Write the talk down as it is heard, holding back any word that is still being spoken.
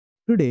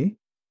Today,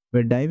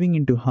 we're diving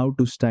into how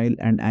to style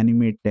and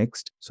animate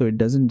text so it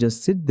doesn't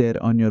just sit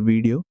there on your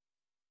video,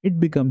 it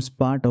becomes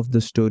part of the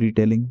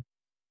storytelling.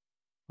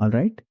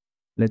 Alright,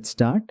 let's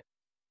start.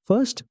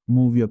 First,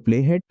 move your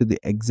playhead to the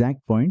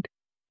exact point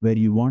where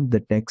you want the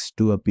text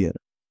to appear.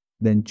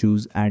 Then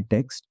choose Add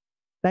Text.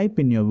 Type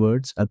in your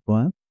words or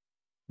poem.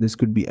 This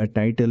could be a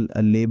title,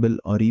 a label,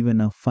 or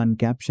even a fun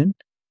caption,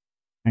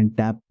 and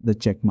tap the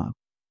check mark.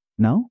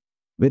 Now,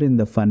 we're in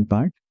the fun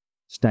part,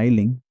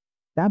 styling.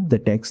 Tap the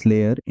text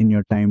layer in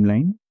your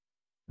timeline.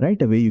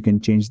 Right away, you can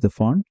change the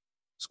font,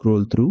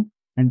 scroll through,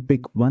 and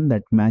pick one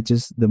that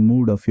matches the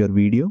mood of your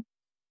video.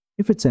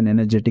 If it's an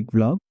energetic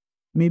vlog,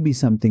 maybe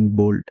something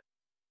bold.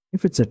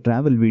 If it's a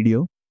travel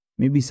video,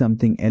 maybe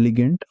something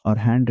elegant or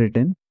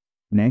handwritten.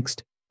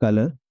 Next,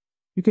 color.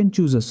 You can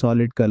choose a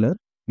solid color,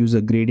 use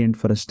a gradient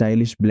for a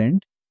stylish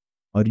blend,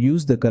 or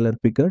use the color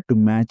picker to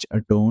match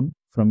a tone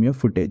from your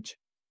footage.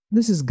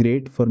 This is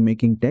great for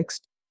making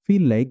text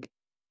feel like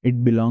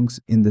it belongs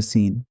in the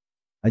scene.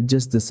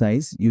 Adjust the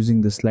size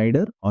using the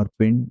slider or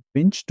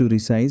pinch to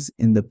resize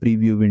in the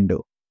preview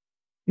window.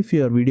 If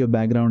your video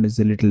background is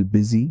a little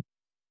busy,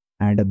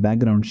 add a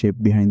background shape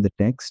behind the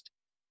text.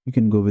 You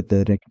can go with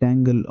a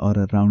rectangle or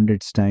a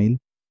rounded style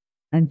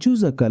and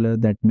choose a color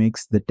that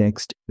makes the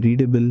text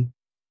readable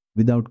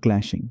without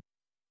clashing.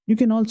 You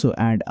can also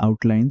add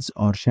outlines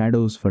or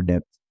shadows for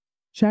depth.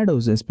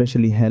 Shadows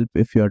especially help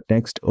if your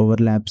text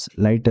overlaps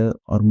lighter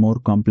or more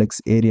complex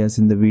areas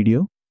in the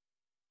video.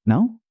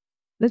 Now,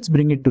 let's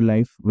bring it to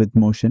life with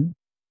motion.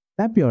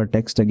 Tap your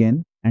text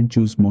again and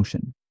choose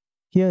motion.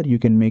 Here you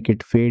can make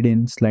it fade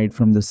in, slide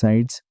from the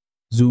sides,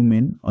 zoom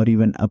in, or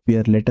even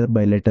appear letter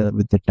by letter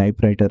with the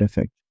typewriter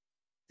effect.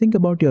 Think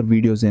about your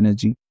video's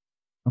energy.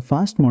 A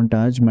fast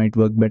montage might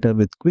work better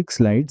with quick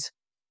slides,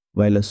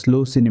 while a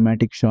slow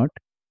cinematic shot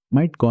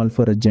might call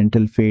for a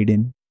gentle fade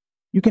in.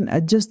 You can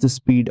adjust the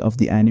speed of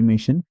the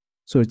animation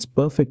so it's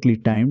perfectly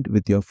timed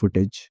with your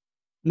footage.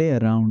 Play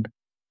around.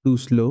 Too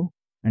slow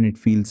and it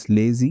feels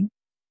lazy,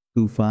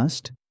 too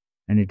fast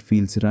and it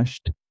feels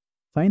rushed.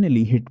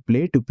 Finally, hit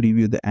play to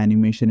preview the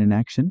animation in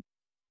action.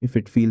 If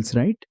it feels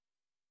right,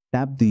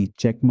 tap the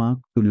check mark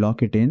to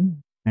lock it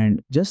in,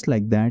 and just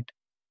like that,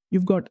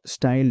 you've got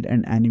styled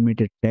and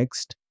animated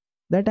text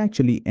that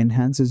actually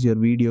enhances your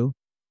video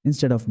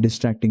instead of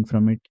distracting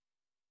from it.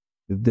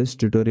 If this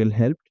tutorial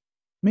helped,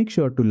 make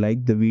sure to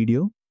like the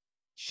video,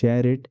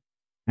 share it,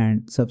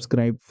 and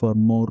subscribe for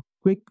more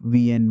quick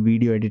VN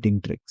video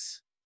editing tricks.